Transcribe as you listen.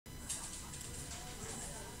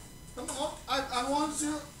I want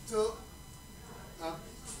you to,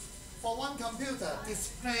 for one computer,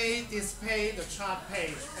 display the chart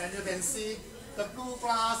page, and you can see the blue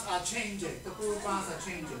bars are changing. The blue bars are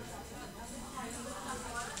changing.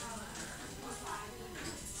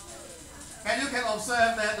 And you can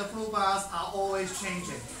observe that the blue bars are always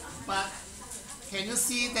changing. But can you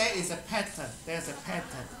see there is a pattern? There's a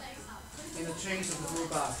pattern in the change of the blue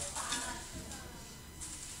bars.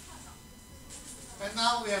 And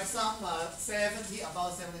now we have some about 70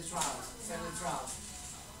 trials. 70 trials.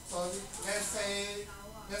 So let's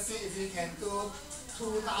see if we can do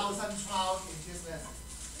 2,000 trials in this lesson.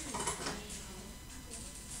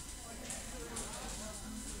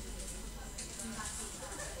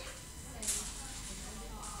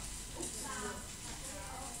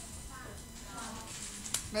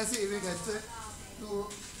 Let's see if we can do.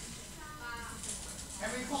 Can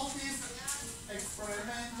we call this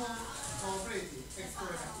experimental probability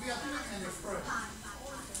experiment? We are doing an experiment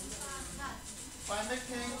by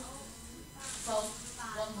making some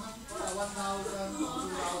 1,000,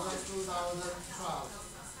 2,000 trials.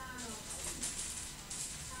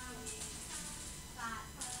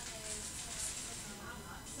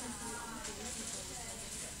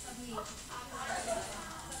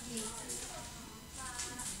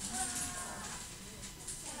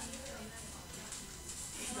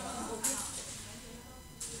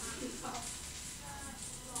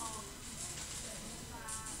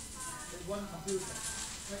 One computer,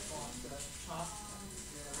 click on the chart,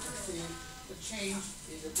 you can see the change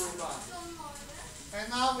in the blue bar. And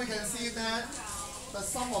now we can see that the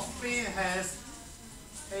sum of 3 has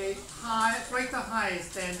a greater height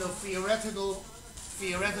than the theoretical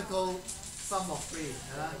sum of 3.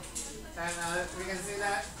 And we can see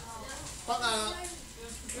that. But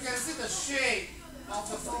you can see the shape of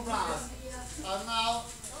the blue bars are now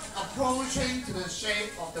approaching to the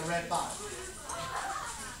shape of the red bar.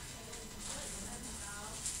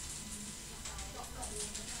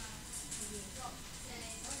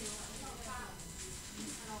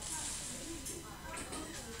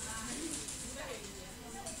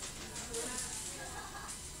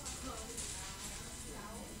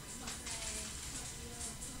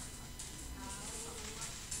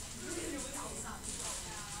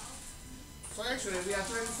 So actually we are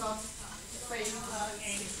doing some theta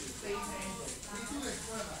entry. We do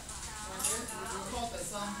experiment. Okay? We record the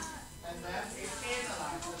sum and then we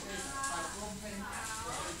analyze this by grouping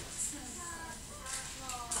the figures.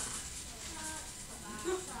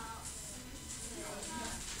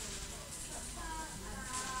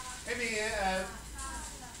 Maybe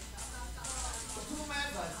the two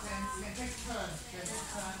methods can take turns. To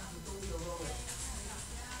do the rowing.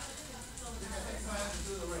 You can take turns to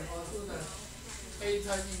do the rowing or do the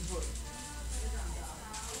data input.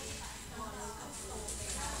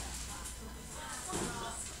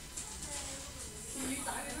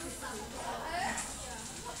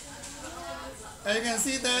 And you can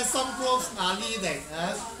see that some groups are leading.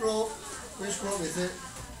 Which group is it?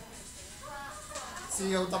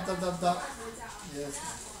 CO. Yes.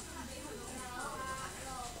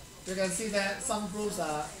 You can see that some groups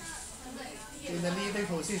are in the leading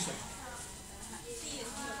position.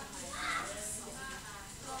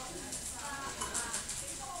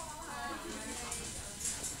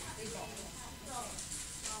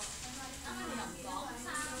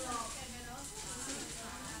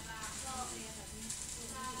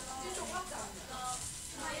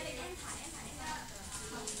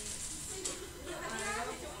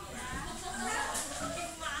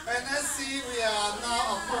 And let's see, we are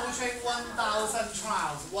now approaching 1,000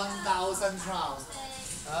 trials. 1,000 trials.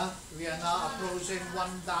 We are now approaching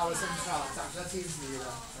 1,000 trials.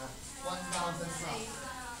 1,000 trials.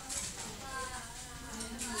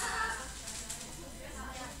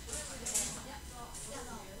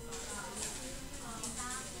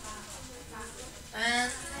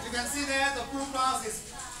 And you can see that the blue bars is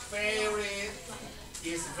very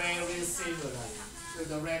similar to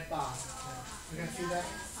the red bar. You can see that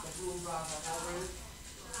the blue bars are already.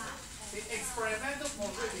 The experimental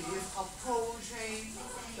probability is approaching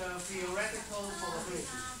the theoretical probability.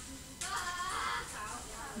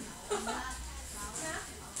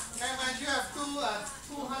 And when you have 200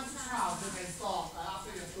 trials, you can stop.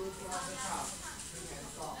 After you do 200 trials, you can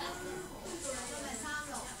stop.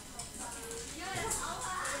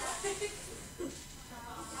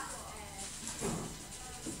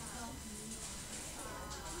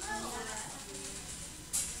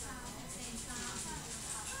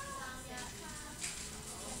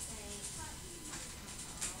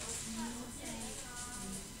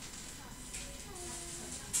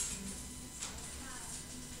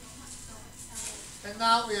 And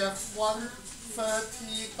now we have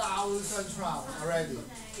 130,000 trials already.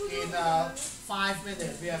 In 5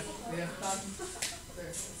 minutes, we have done the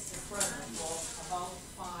experiment for about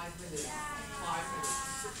 5 minutes. 5 minutes.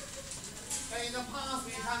 And in the past,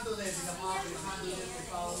 we can't do this. In the past, we can't do this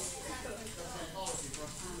without the technology.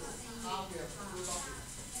 But now we have full logic.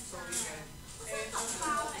 So we can add all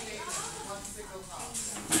the data in one single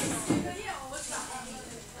task.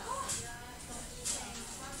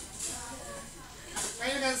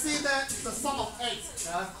 And you can see that the sum of 8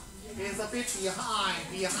 is a bit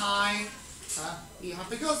behind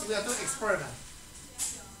because we are doing experiment.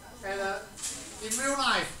 And in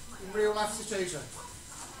real life situation,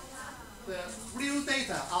 the real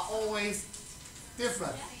data are always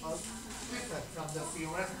different from the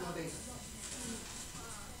theoretical data.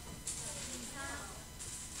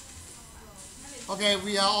 Okay,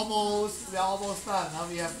 we are almost done. Now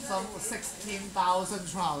we have some 16,000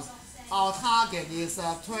 trials. Our target is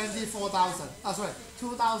 24,000. Sorry,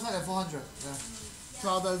 2,400.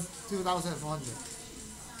 2,400.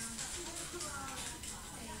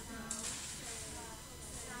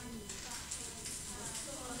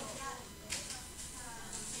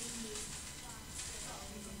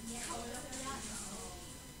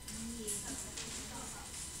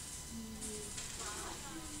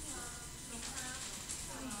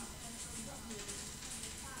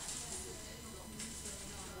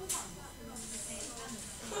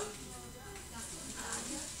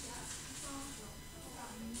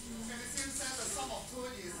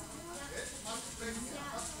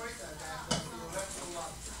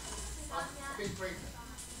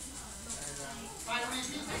 By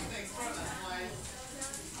repeating the experiment by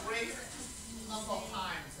great number of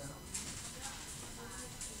times,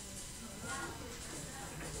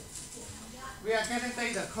 we are getting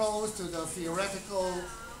data close to the theoretical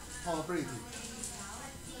probability.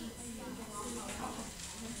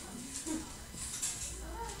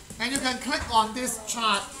 And you can click on this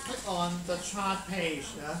chart, click on the chart page.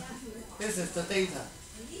 This is the data.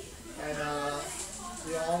 And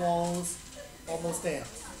we are almost there.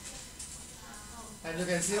 And you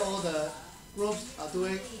can see all the groups are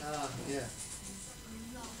doing here.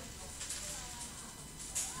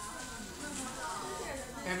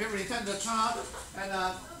 And we return the chart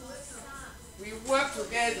and we work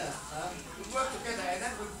together. And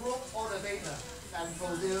then we group all the data and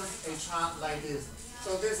produce a chart like this.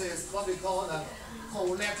 So this is what we call a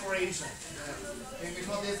collaboration. We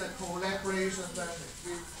call this a collaboration method.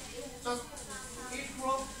 Just each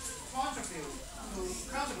group contribute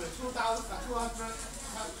 200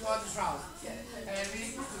 trials. And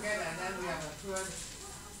we group together and then we have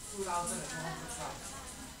 2,200 trials.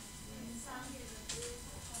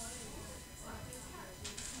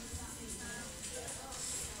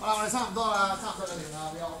 好啦，我哋差唔多啦，差唔多就完啦。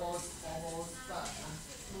We almost done.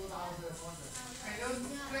 2,400. Can you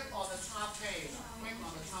click on the chart page? Click on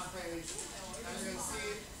the chart page, and you can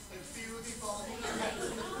see the beautiful.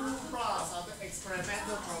 The blue bars are the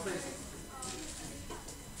experimental probability.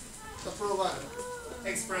 The blue one,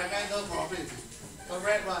 experimental probability. The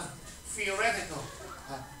red one, theoretical.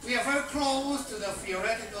 We are very close to the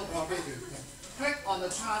theoretical probability. Click on the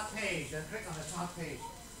chart page and click on the chart page.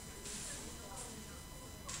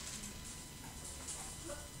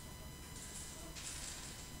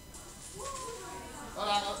 好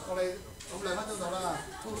啦，我哋咁2分鐘到啦，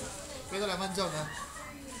俾多2分鐘啊！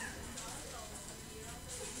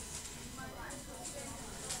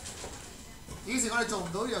以前我哋做唔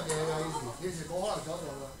到呢樣嘢㗎，以前冇可能做得到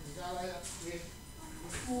㗎。而家咧，你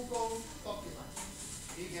Google document,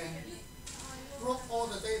 you can group all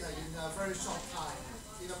the data in a very short time.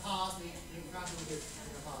 In the past, you can't do this in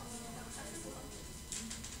the past.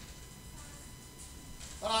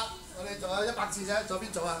 好啦，我哋仲有100次啫，左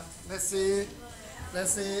邊做啊 ？Let's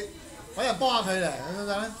see，揾人幫下佢嚟，咁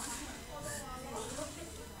樣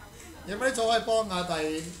有冇啲組可以幫下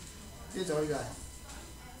啲組嘅？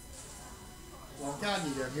黃嘉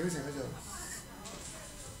怡、楊曉成嗰組。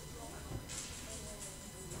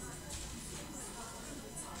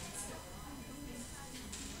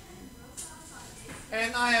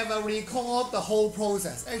And I have record the whole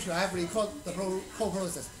process. Actually, I have recorded the whole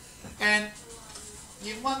process. And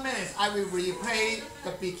in 1 minute, I will replay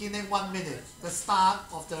the beginning 1 minute, the start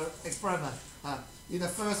of the experiment. In the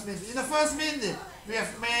first minute. In the first minute, we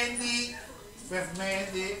have many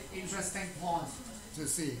interesting points to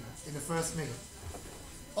see in the first minute.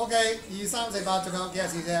 OK， 2、3、4、8，仲有幾多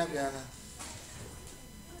次啫？一樣啊。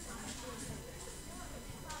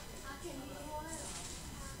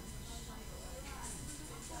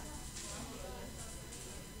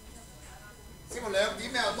師傅2點比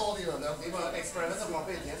較多啲。以為兩點啊 experimental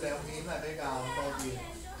probability 兩點係比較多啲。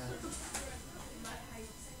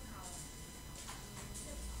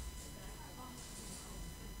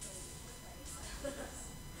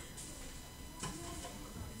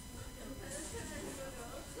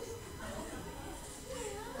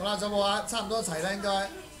好啦，仲有冇啊？差唔多齊啦，應該。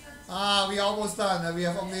We are almost done. We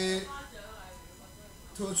have only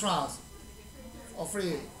 2 trials or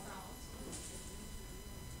 3。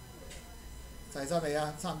齊晒未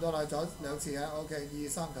啊？差唔多啦，仲有2次啊。OK， 2、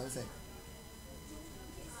3、9、4。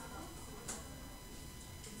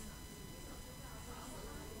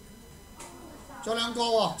仲有2個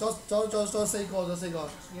喎，仲有4個，仲有4個。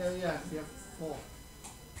Yeah, we have 4。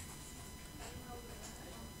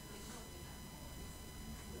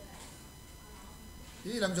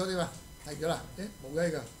咦，兩組點啊？係咗啦？誒，冇嘅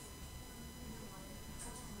呢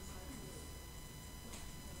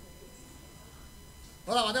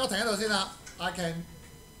個。好啦，或者我停喺度先啦。I can